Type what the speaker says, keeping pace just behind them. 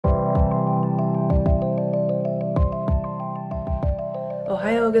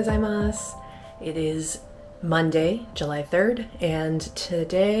Ohayou gozaimasu. It is Monday, July 3rd, and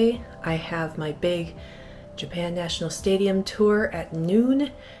today I have my big Japan National Stadium tour at noon,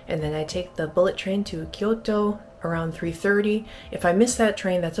 and then I take the bullet train to Kyoto around 3:30. If I miss that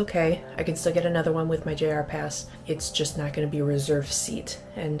train, that's okay. I can still get another one with my JR pass. It's just not going to be a reserved seat,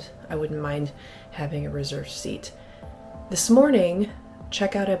 and I wouldn't mind having a reserved seat. This morning,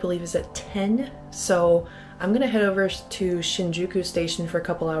 checkout I believe is at 10, so I'm gonna head over to Shinjuku Station for a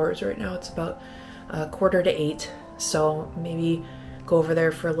couple hours right now. It's about 7:45, so maybe go over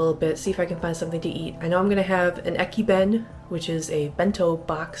there for a little bit, see if I can find something to eat. I know I'm gonna have an ekiben, which is a bento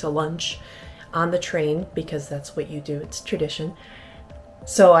box, a lunch, on the train because that's what you do, it's tradition.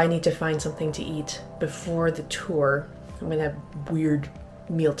 So I need to find something to eat before the tour. I'm gonna have weird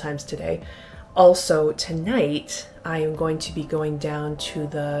meal times today. Also tonight I am going to be going down to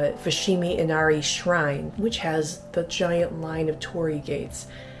the Fushimi Inari Shrine, which has the giant line of torii gates,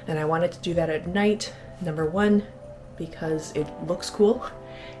 and I wanted to do that at night. Number one, because it looks cool.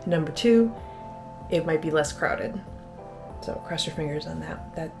 Number two, it might be less crowded. So cross your fingers on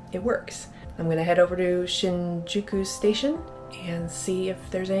that it works. I'm gonna head over to Shinjuku Station and see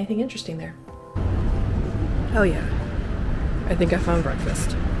if there's anything interesting there. Oh yeah, I think I found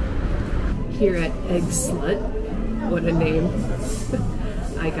breakfast. Here at Egg Slut, what a name.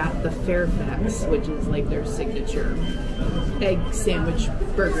 I got the Fairfax, which is like their signature egg sandwich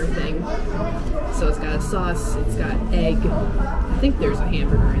burger thing. So it's got a sauce, it's got egg, I think there's a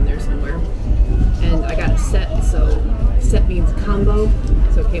hamburger in there somewhere. And I got a set, so set means combo,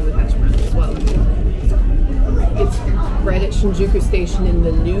 so it came with hash browns as well. It's right at Shinjuku Station in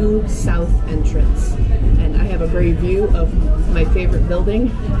the new south entrance. And I have a great view of my favorite building,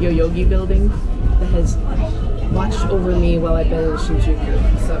 Yoyogi building, that has watched over me while I've been in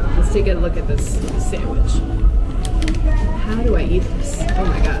Shinjuku. So let's take a look at this sandwich. How do I eat this? Oh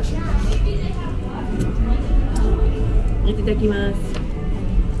my gosh. Itadakimasu.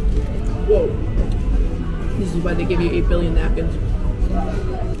 Whoa. This is why they give you 8 billion napkins.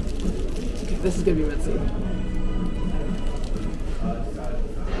 Okay, this is gonna be messy.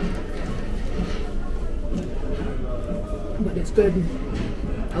 But it's good.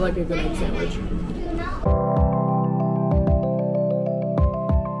 I like a good egg sandwich.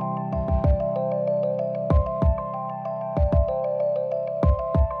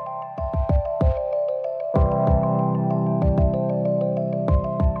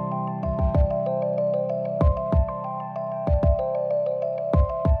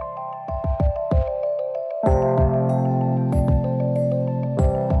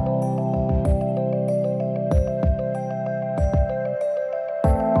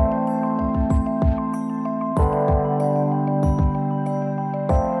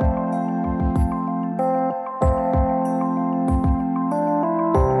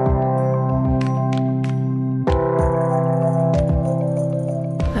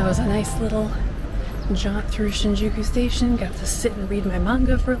 Nice little jaunt through Shinjuku Station. Got to sit and read my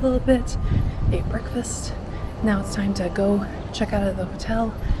manga for a little bit, ate breakfast. Now it's time to go check out of the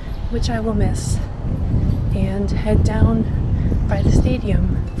hotel, which I will miss, and head down by the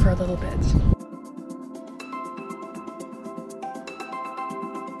stadium for a little bit.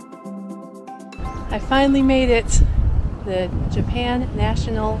 I finally made it, the Japan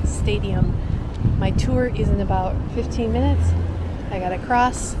National Stadium. My tour is in about 15 minutes. I gotta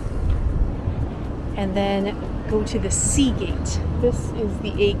cross and then go to the C gate. This is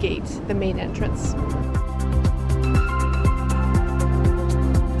the A gate, the main entrance.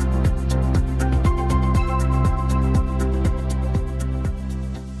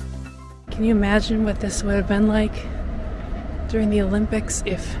 Can you imagine what this would have been like during the Olympics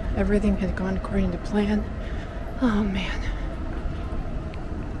if everything had gone according to plan? Oh man.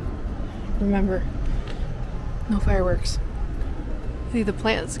 Remember, no fireworks. See the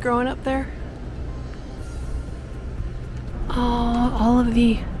plants growing up there? Oh, all of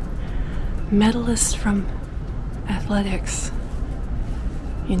the medalists from athletics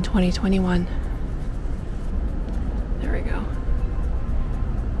in 2021. There we go.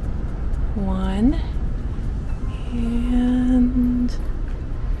 1 and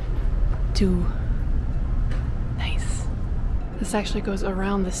 2. Nice. This actually goes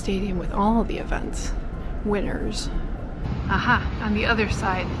around the stadium with all the events winners. Aha, on the other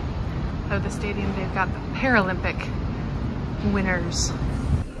side of the stadium they've got the Paralympic winners.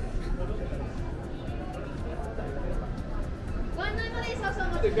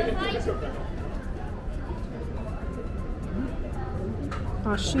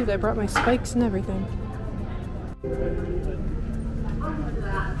 Oh shoot, I brought my spikes and everything.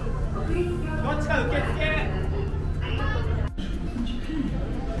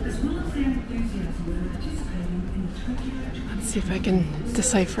 Let's see if I can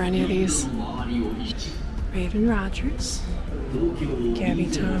decipher any of these. Raven Rogers, Gabby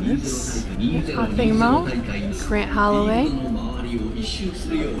Thomas, Hothingmo, Grant Holloway,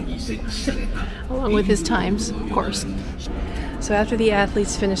 along with his times, of course. So after the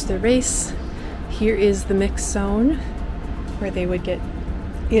athletes finished their race, here is the mixed zone where they would get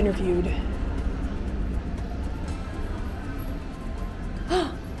interviewed.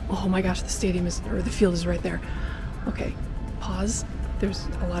 Oh my gosh, the stadium is, or the field is right there. Okay, pause. There's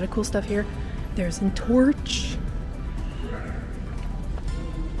a lot of cool stuff here. There's a torch.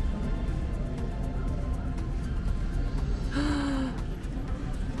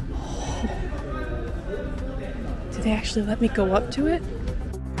 Did they actually let me go up to it?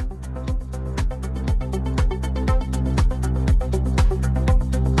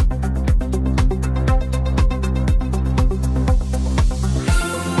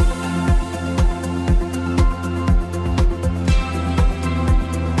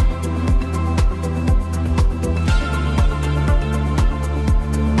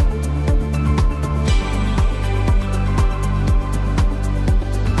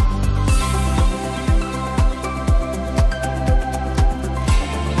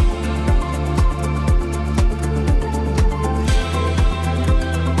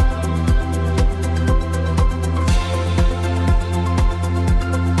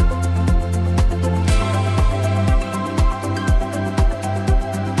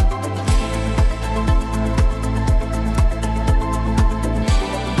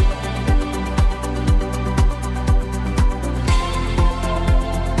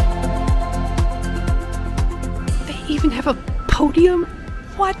 Even have a podium?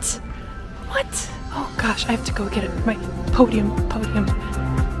 What? What? Oh gosh, I have to go get it. My podium.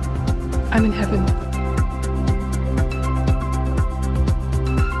 I'm in heaven.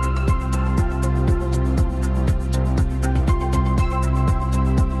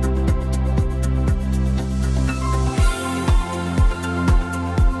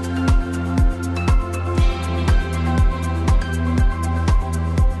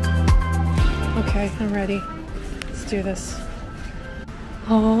 Okay, I'm ready. Let's do this.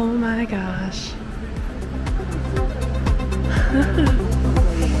 Oh my gosh.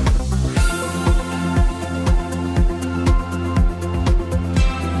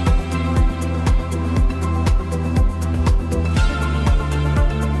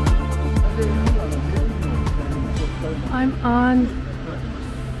 I'm on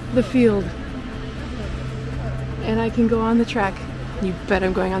the field and I can go on the track. You bet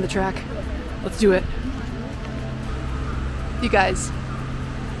I'm going on the track. Let's do it. You guys,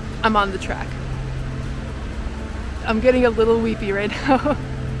 I'm on the track. I'm getting a little weepy right now.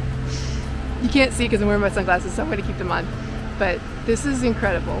 You can't see because I'm wearing my sunglasses, so I'm going to keep them on. But this is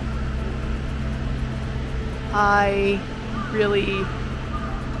incredible. I really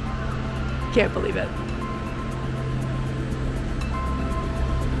can't believe it.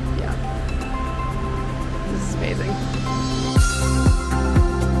 Yeah. This is amazing.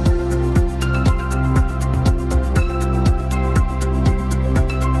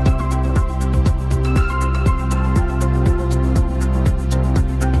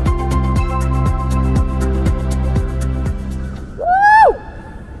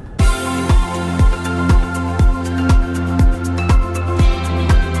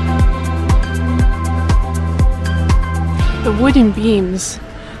 The wooden beams,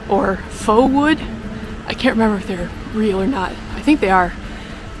 or faux wood, I can't remember if they're real or not. I think they are.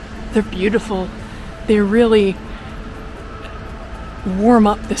 They're beautiful. They really warm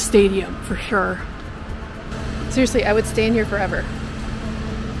up the stadium for sure. Seriously, I would stay in here forever.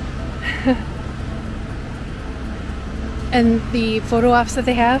 And the photo ops that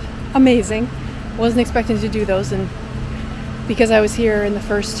they have, amazing. Wasn't expecting to do those, and because I was here in the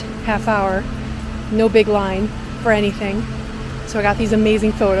first half hour, no big line for anything. So I got these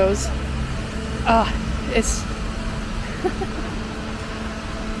amazing photos. It's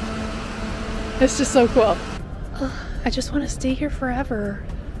it's just so cool. I just want to stay here forever.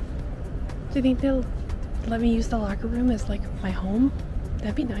 Do you think they'll let me use the locker room as like my home?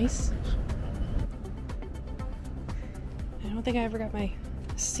 That'd be nice. I don't think I ever got my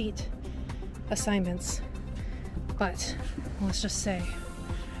seat assignments, but let's just say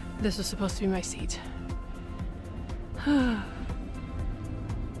this was supposed to be my seat.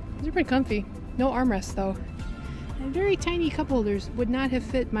 These are pretty comfy. No armrests though. And very tiny cup holders would not have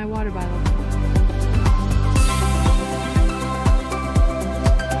fit my water bottle.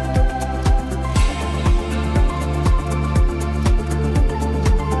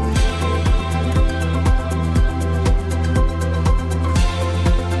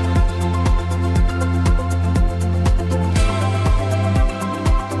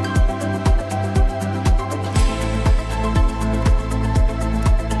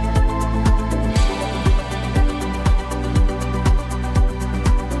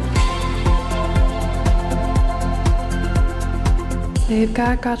 They've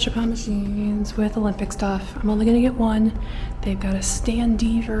got gachapon machines with Olympic stuff. I'm only gonna get one. They've got a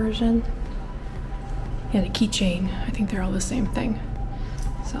standee version and a keychain. I think they're all the same thing.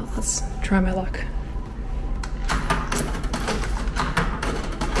 So let's try my luck.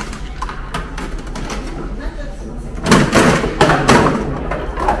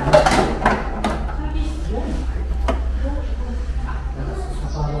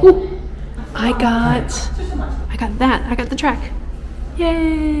 Ooh, I got that. I got the track.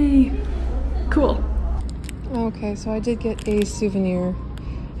 Yay! Cool. Okay, so I did get a souvenir.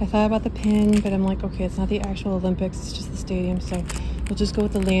 I thought about the pin, but I'm like, okay, it's not the actual Olympics, it's just the stadium, so we'll just go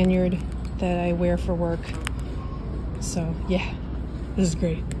with the lanyard that I wear for work. So yeah, this is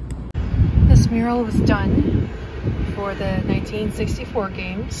great. This mural was done for the 1964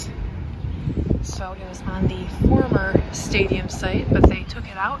 games. So it was on the former stadium site, but they took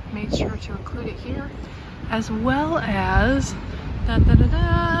it out, made sure to include it here, as well as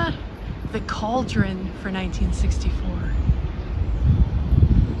the cauldron for 1964.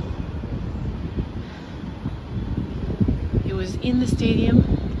 It was in the stadium,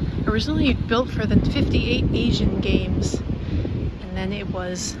 originally built for the 58 Asian Games, and then it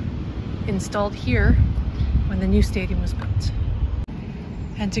was installed here when the new stadium was built.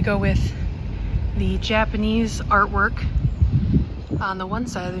 And to go with the Japanese artwork on the one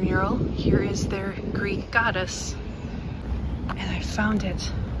side of the mural, here is their Greek goddess. And I found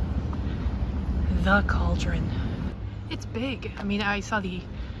it. The cauldron. It's big. I mean, I saw the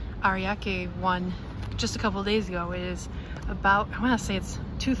Ariake one just a couple of days ago. It is about, I want to say it's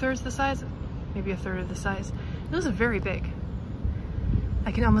 2/3 the size, maybe 1/3 of the size. It was very big.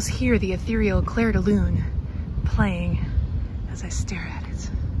 I can almost hear the ethereal Clair de Lune playing as I stare at it.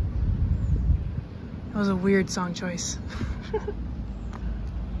 That was a weird song choice.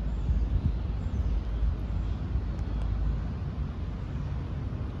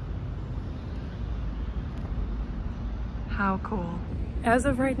 How cool. As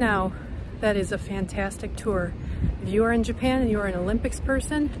of right now, that is a fantastic tour. If you are in Japan and you are an Olympics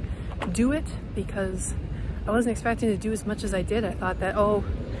person, do it, because I wasn't expecting to do as much as I did. I thought that, oh,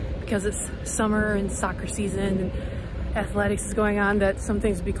 because it's summer and soccer season and athletics is going on, that some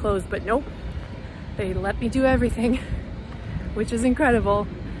things would be closed, but nope. They let me do everything, which is incredible.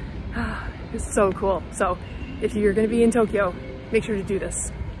 It's so cool. So if you're gonna be in Tokyo, make sure to do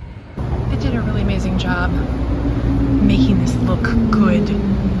this. They did a really amazing job making this look good,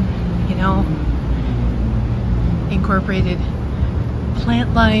 you know? Incorporated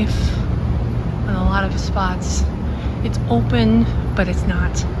plant life in a lot of spots. It's open, but it's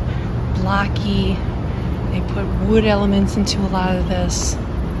not blocky. They put wood elements into a lot of this.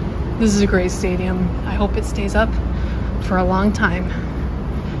 This is a great stadium. I hope it stays up for a long time.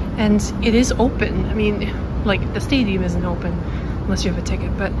 And it is open. I mean, like, the stadium isn't open unless you have a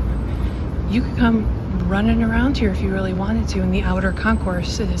ticket, but you could come running around here if you really wanted to in the outer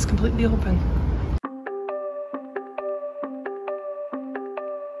concourse. It is completely open.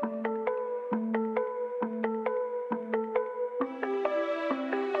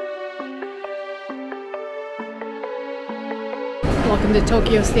 Welcome to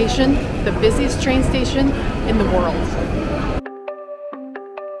Tokyo Station, the busiest train station in the world.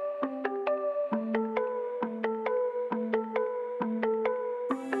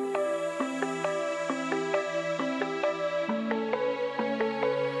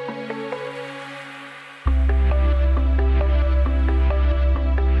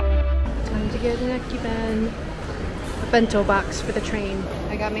 Time to get an ekiben, a bento box for the train.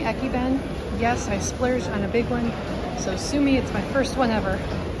 I got my ekiben. Yes, I splurged on a big one. So sue me, it's my first one ever.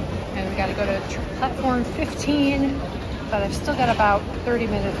 And we gotta go to platform 15, but I've still got about 30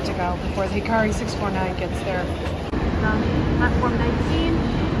 minutes to go before the Hikari 649 gets there. Platform 19,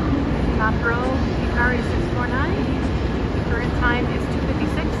 top row, Hikari 649. Current time is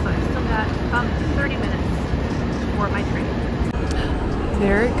 2:56, so I've still got about 30 minutes for my train.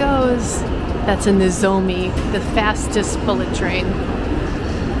 There it goes. That's a Nozomi, the fastest bullet train.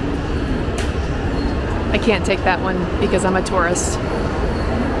 I can't take that one because I'm a tourist.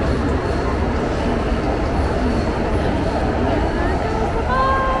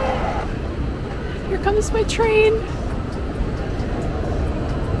 Here comes my train.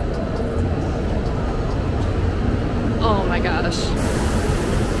 Oh my gosh.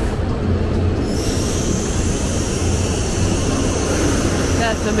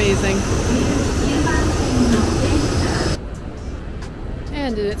 That's amazing.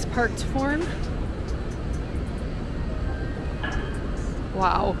 And in its parked form.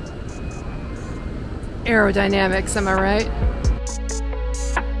 Wow. Aerodynamics, am I right?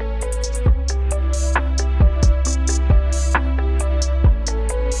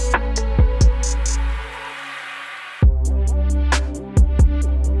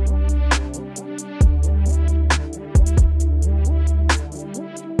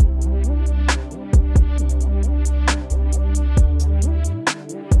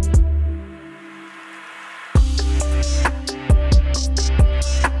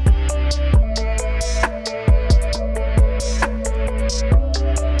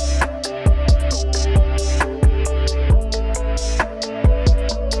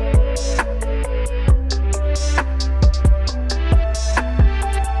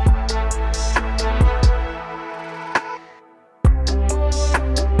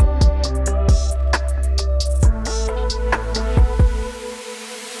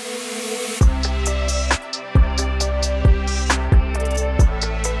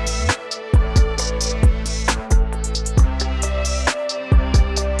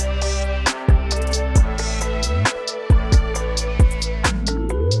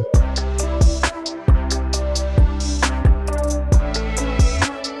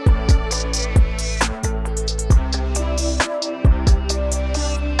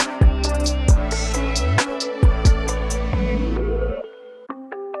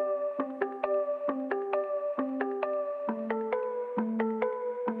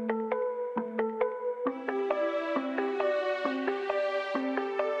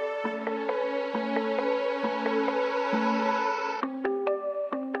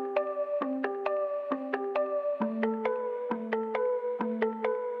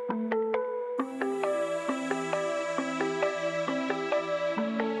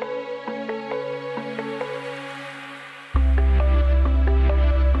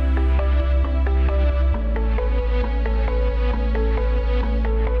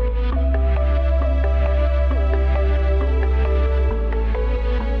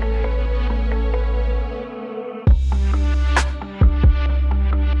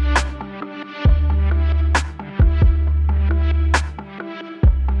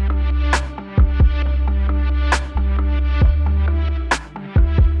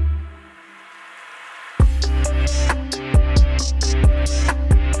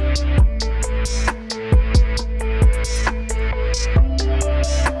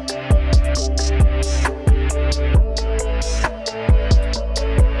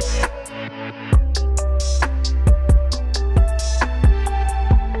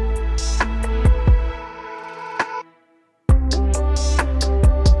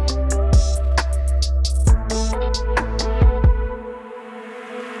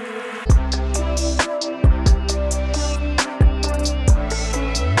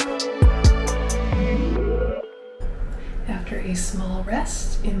 I'll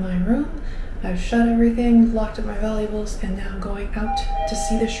rest in my room. I've shut everything, locked up my valuables, and now I'm going out to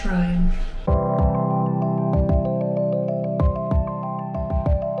see the shrine.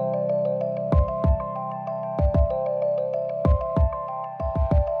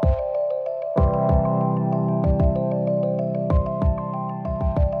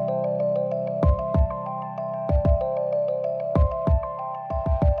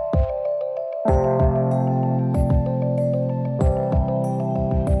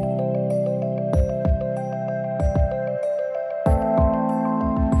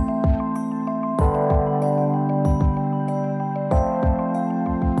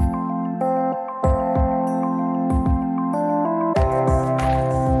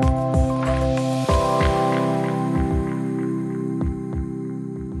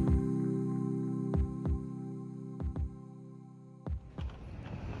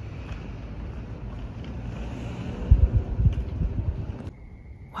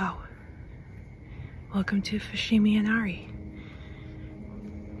 Wow. Welcome to Fushimi Inari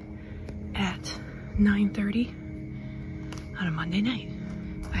at 9:30 on a Monday night.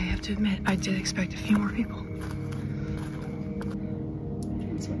 I have to admit, I did expect a few more people.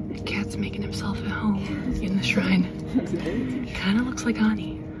 The cat's making himself at home in the shrine. Kind of looks like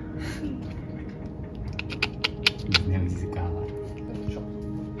Ani.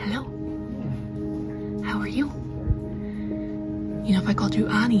 Hello. How are you? You know, if I called you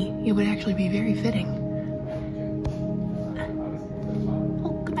Ani, it would actually be very fitting.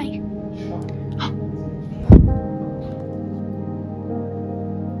 Oh, goodbye.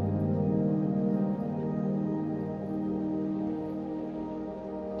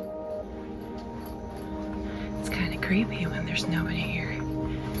 It's kind of creepy when there's nobody here.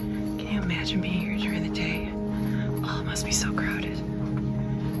 Can you imagine being here during the day? Oh, it must be so crowded.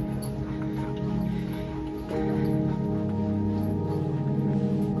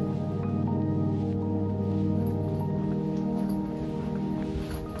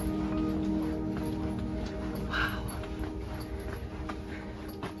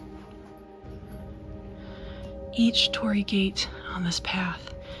 Each torii gate on this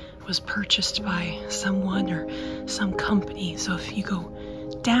path was purchased by someone or some company. So if you go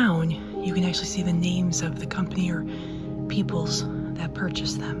down, you can actually see the names of the company or peoples that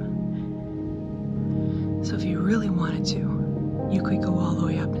purchased them. So if you really wanted to, you could go all the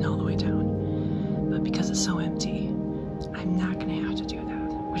way up and all the way down. But because it's so empty, I'm not going to have to do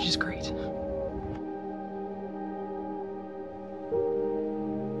that, which is great.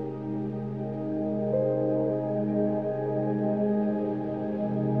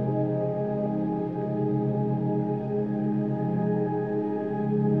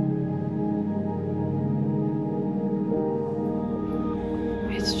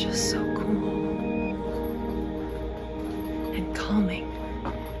 It's just so cool and calming.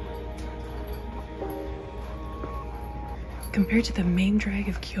 Compared to the main drag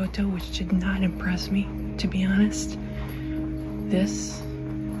of Kyoto, which did not impress me, to be honest, this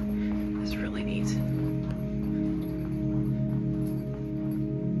is really neat.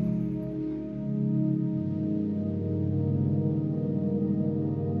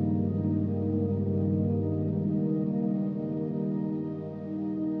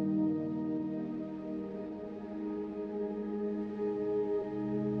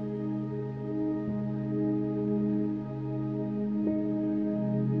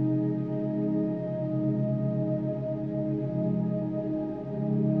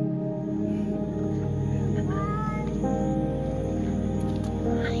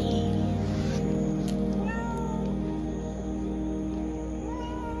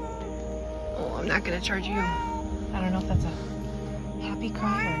 I'm not gonna charge you. I don't know if that's a happy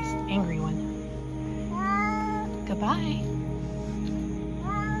cry or an angry one. Goodbye.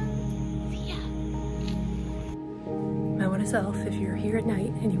 See ya. Note to self, if you're here at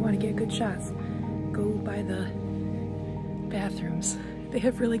night and you want to get good shots, go by the bathrooms. They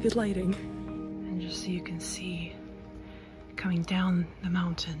have really good lighting. And just so you can see, coming down the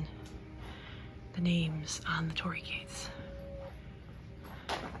mountain, the names on the torii gates.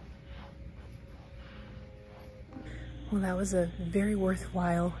 Well, that was a very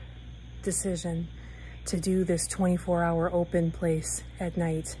worthwhile decision to do this 24-hour open place at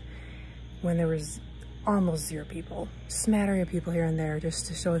night when there was almost zero people. Smattering of people here and there just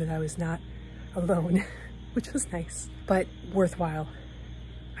to show that I was not alone, which was nice, but worthwhile.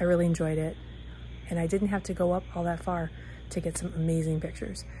 I really enjoyed it, and I didn't have to go up all that far to get some amazing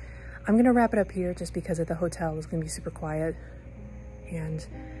pictures. I'm gonna wrap it up here just because at the hotel it's gonna be super quiet, and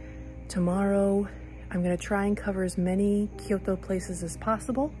tomorrow I'm gonna try and cover as many Kyoto places as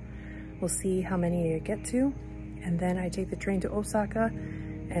possible. We'll see how many I get to, and then I take the train to Osaka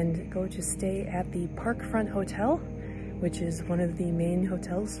and go to stay at the Parkfront Hotel, which is one of the main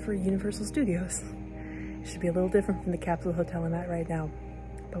hotels for Universal Studios. It should be a little different from the Capsule Hotel I'm at right now.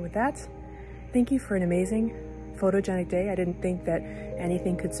 But with that, thank you for an amazing photogenic day. I didn't think that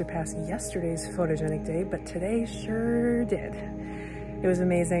anything could surpass yesterday's photogenic day, but today sure did. It was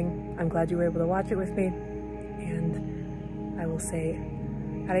amazing. I'm glad you were able to watch it with me. And I will say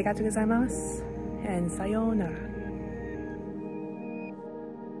arigatou gozaimasu and sayonara.